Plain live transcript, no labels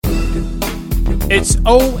It's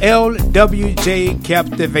OLWJ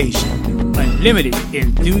Captivation, unlimited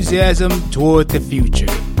enthusiasm toward the future.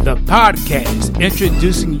 The podcast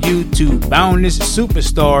introducing you to boundless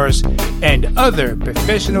superstars and other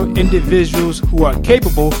professional individuals who are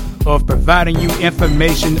capable of providing you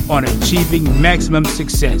information on achieving maximum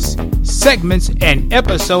success. Segments and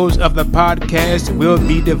episodes of the podcast will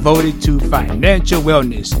be devoted to financial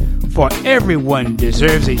wellness, for everyone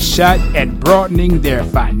deserves a shot at broadening their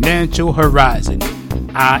financial horizon.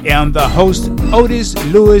 I am the host, Otis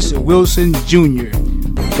Lewis Wilson Jr.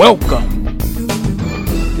 Welcome.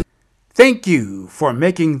 Thank you for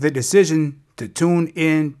making the decision to tune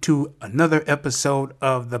in to another episode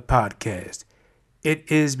of the podcast. It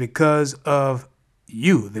is because of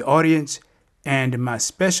you, the audience, and my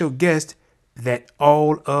special guest that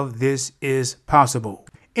all of this is possible.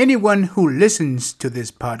 Anyone who listens to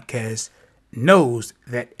this podcast knows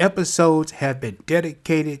that episodes have been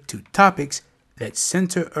dedicated to topics that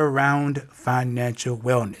center around financial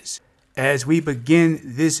wellness. As we begin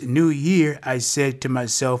this new year, I said to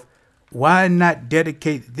myself, why not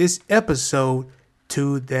dedicate this episode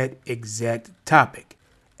to that exact topic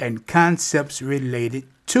and concepts related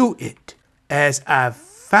to it? As I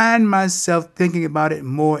find myself thinking about it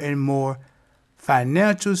more and more,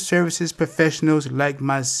 financial services professionals like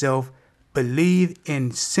myself believe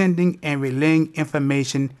in sending and relaying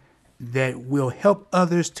information that will help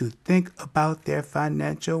others to think about their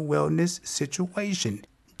financial wellness situation.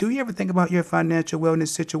 Do you ever think about your financial wellness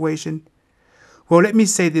situation? Well, let me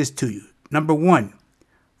say this to you. Number one,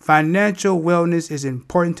 financial wellness is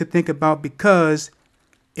important to think about because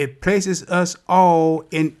it places us all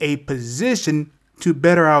in a position to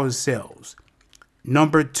better ourselves.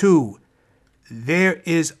 Number two, there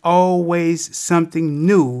is always something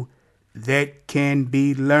new that can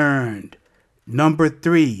be learned. Number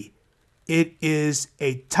three, it is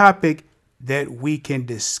a topic that we can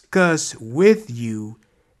discuss with you.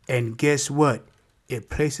 And guess what? It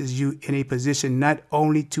places you in a position not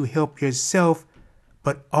only to help yourself,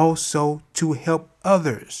 but also to help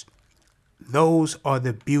others. Those are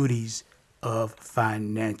the beauties of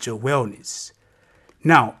financial wellness.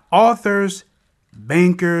 Now, authors,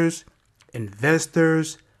 bankers,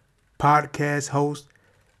 investors, podcast hosts,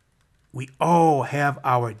 we all have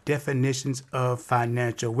our definitions of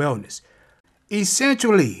financial wellness.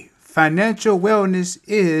 Essentially, financial wellness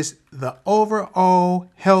is the overall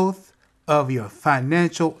health of your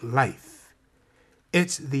financial life.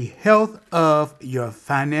 It's the health of your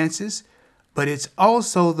finances, but it's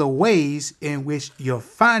also the ways in which your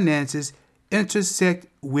finances intersect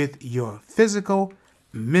with your physical,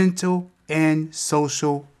 mental, and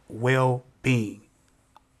social well-being.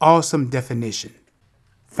 Awesome definition.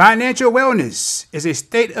 Financial wellness is a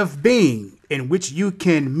state of being in which you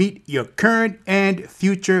can meet your current and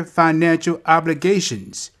future financial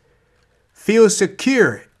obligations, feel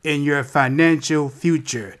secure in your financial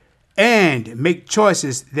future, and make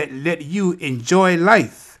choices that let you enjoy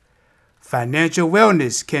life. Financial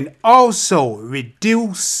wellness can also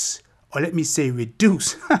reduce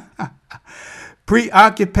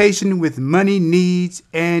preoccupation with money needs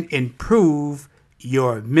and improve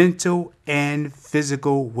your mental and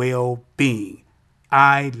physical well-being.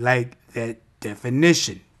 I like that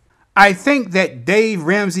definition. I think that Dave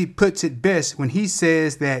Ramsey puts it best when he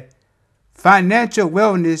says that financial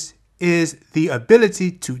wellness is the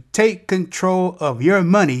ability to take control of your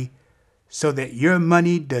money so that your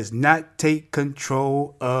money does not take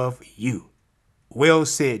control of you. Well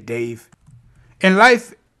said, Dave. In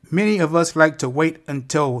life, many of us like to wait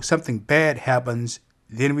until something bad happens,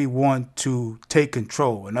 then we want to take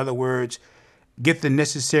control. In other words, get the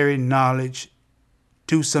necessary knowledge,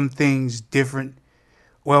 do some things different.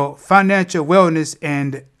 Well, financial wellness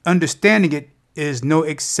and understanding it is no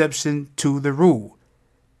exception to the rule.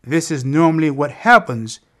 This is normally what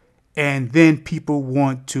happens, and then people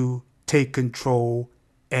want to take control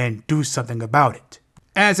and do something about it.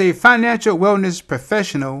 As a financial wellness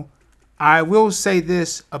professional, I will say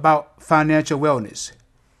this about financial wellness.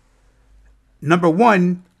 Number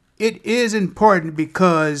one, it is important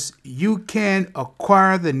because you can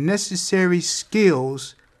acquire the necessary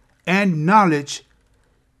skills and knowledge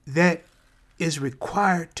that is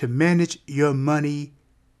required to manage your money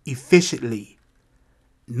efficiently.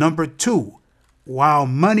 Number two, while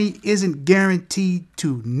money isn't guaranteed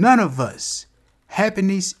to none of us,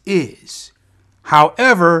 happiness is.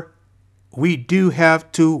 However, we do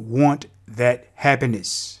have to want that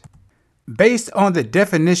happiness. Based on the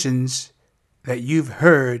definitions that you've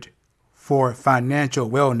heard for financial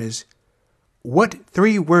wellness, what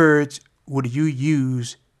three words would you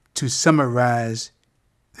use to summarize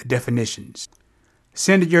the definitions?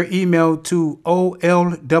 Send your email to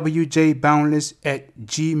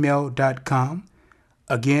olwjboundless@gmail.com.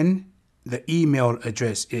 Again, the email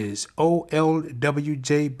address is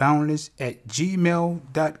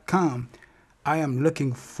olwjboundless@gmail.com. I am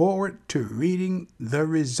looking forward to reading the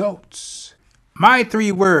results. My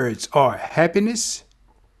 3 words are happiness,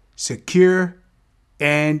 secure,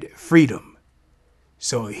 and freedom.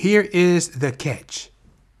 So here is the catch.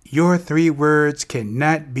 Your 3 words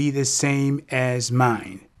cannot be the same as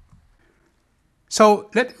mine. So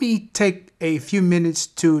let me take a few minutes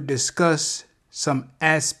to discuss some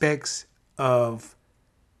aspects of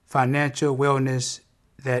financial wellness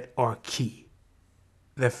that are key.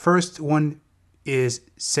 The first one is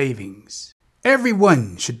savings.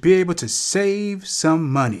 Everyone should be able to save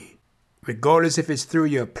some money, regardless if it's through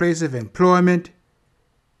your place of employment,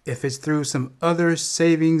 if it's through some other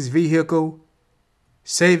savings vehicle.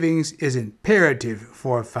 Savings is imperative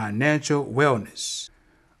for financial wellness.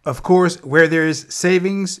 Of course, where there is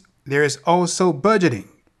savings, there is also budgeting,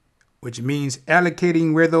 which means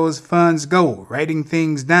allocating where those funds go, writing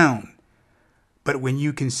things down. But when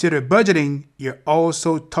you consider budgeting, you're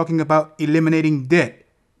also talking about eliminating debt,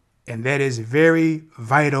 and that is very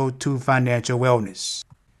vital to financial wellness.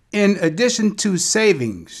 In addition to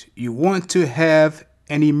savings, you want to have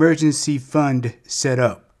an emergency fund set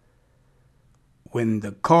up. When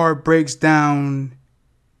the car breaks down,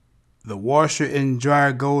 the washer and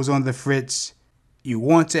dryer goes on the fritz, you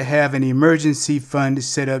want to have an emergency fund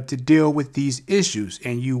set up to deal with these issues,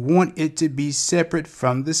 and you want it to be separate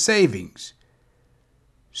from the savings.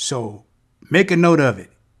 So make a note of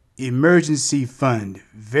it. Emergency fund,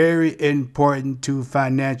 very important to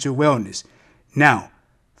financial wellness. Now,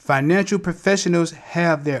 financial professionals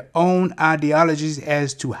have their own ideologies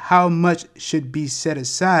as to how much should be set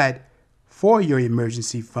aside for your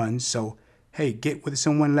emergency fund. So, hey, get with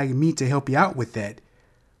someone like me to help you out with that.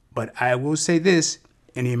 But I will say this,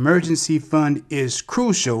 an emergency fund is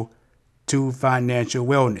crucial to financial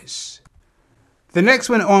wellness. The next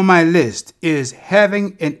one on my list is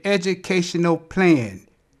having an educational plan.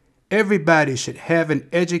 Everybody should have an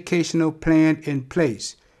educational plan in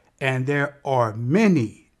place. And there are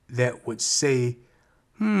many that would say,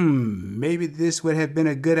 maybe this would have been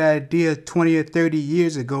a good idea 20 or 30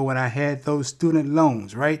 years ago when I had those student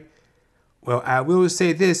loans, right? Well, I will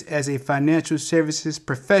say this, as a financial services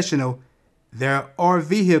professional, there are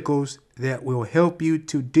vehicles that will help you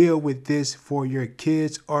to deal with this for your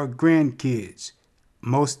kids or grandkids.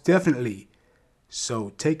 Most definitely.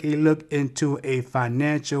 So take a look into a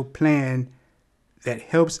financial plan that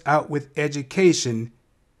helps out with education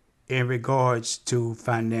in regards to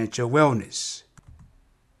financial wellness.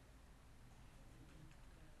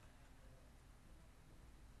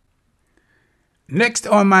 Next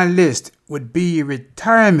on my list would be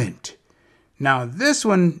retirement. Now, this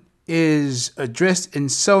one is addressed in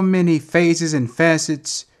so many phases and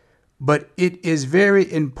facets, but it is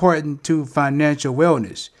very important to financial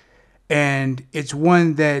wellness. And it's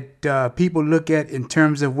one that people look at in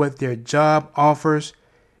terms of what their job offers.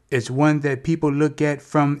 It's one that people look at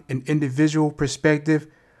from an individual perspective.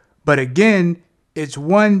 But again, it's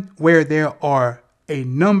one where there are a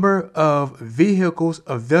number of vehicles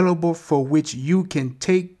available for which you can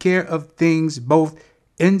take care of things both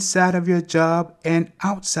inside of your job and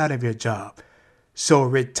outside of your job. So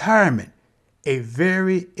retirement, a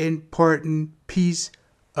very important piece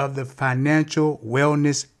of the financial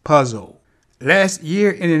wellness puzzle. Last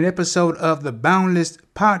year in an episode of the Boundless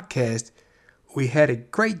podcast, we had a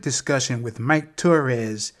great discussion with Mike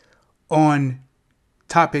Torres on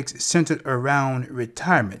topics centered around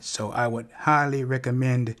retirement. So I would highly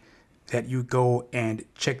recommend that you go and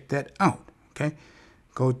check that out. Okay,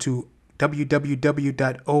 go to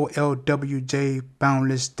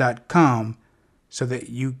www.olwjboundless.com so that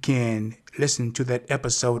you can listen to that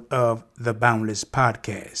episode of the Boundless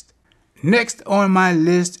podcast. Next on my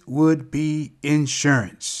list would be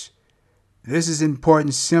insurance. This is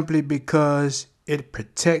important simply because it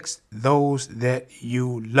protects those that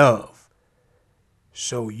you love.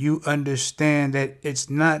 So you understand that it's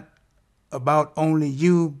not about only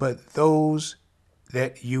you, but those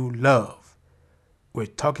that you love. We're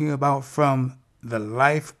talking about from the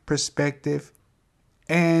life perspective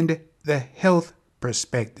and the health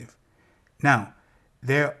perspective. Now,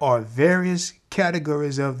 there are various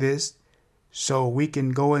categories of this, so we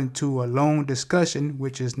can go into a long discussion,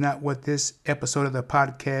 which is not what this episode of the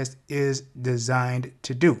podcast is designed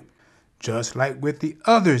to do. Just like with the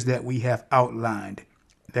others that we have outlined,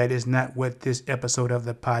 that is not what this episode of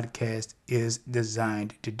the podcast is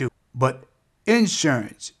designed to do. But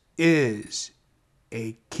insurance is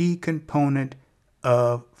a key component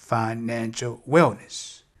of financial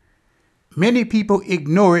wellness. Many people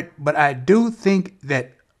ignore it, but I do think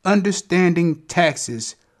that understanding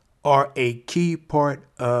taxes are a key part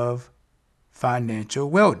of financial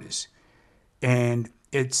wellness. And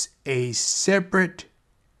it's a separate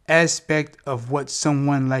aspect of what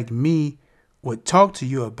someone like me would talk to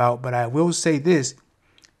you about. But I will say this: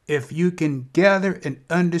 if you can gather an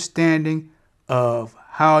understanding of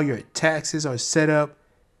how your taxes are set up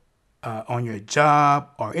on your job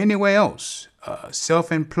or anywhere else,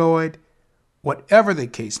 self-employed, whatever the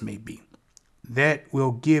case may be, that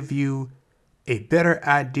will give you a better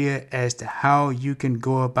idea as to how you can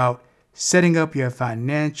go about setting up your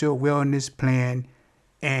financial wellness plan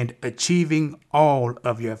and achieving all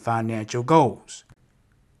of your financial goals.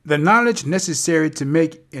 The knowledge necessary to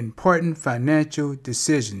make important financial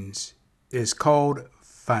decisions is called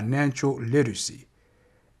financial literacy.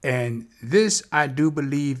 And this, I do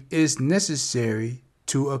believe, is necessary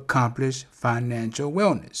to accomplish financial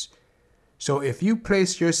wellness. So if you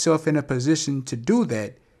place yourself in a position to do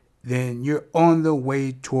that, then you're on the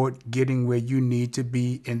way toward getting where you need to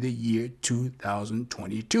be in the year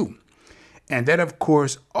 2022. And that, of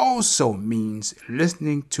course, also means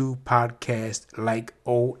listening to podcasts like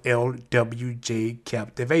OLWJ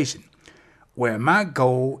Captivation, where my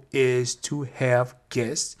goal is to have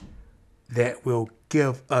guests that will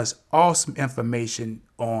give us awesome information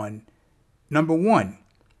on, number one,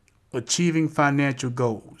 achieving financial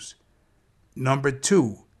goals. Number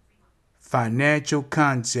two, financial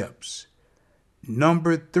concepts.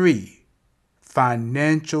 Number three,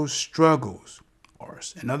 financial struggles. Or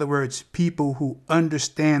in other words, people who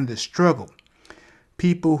understand the struggle.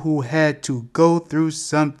 People who had to go through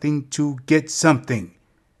something to get something.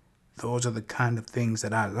 Those are the kind of things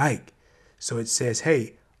that I like. So it says,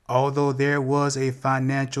 hey, although there was a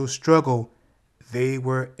financial struggle, they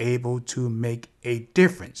were able to make a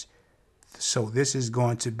difference. So this is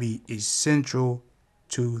going to be essential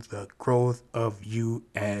to the growth of you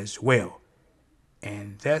as well.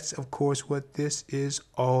 And that's, of course, what this is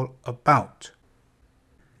all about.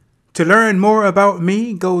 To learn more about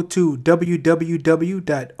me, go to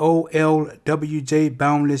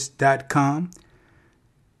www.olwjboundless.com.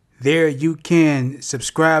 There you can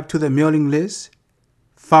subscribe to the mailing list.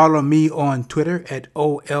 Follow me on Twitter at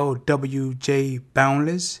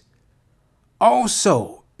OLWJBoundless.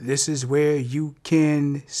 Also, this is where you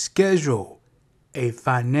can schedule a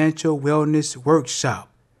financial wellness workshop.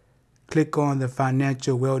 Click on the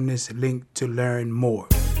financial wellness link to learn more.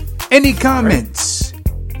 Any comments,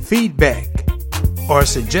 feedback, or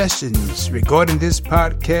suggestions regarding this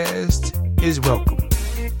podcast is welcome.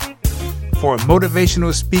 For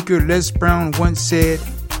motivational speaker Les Brown once said,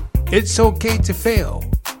 "It's okay to fail,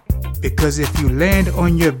 because if you land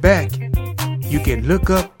on your back, you can look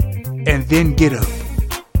up and then get up."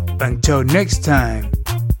 Until next time,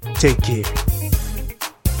 take care.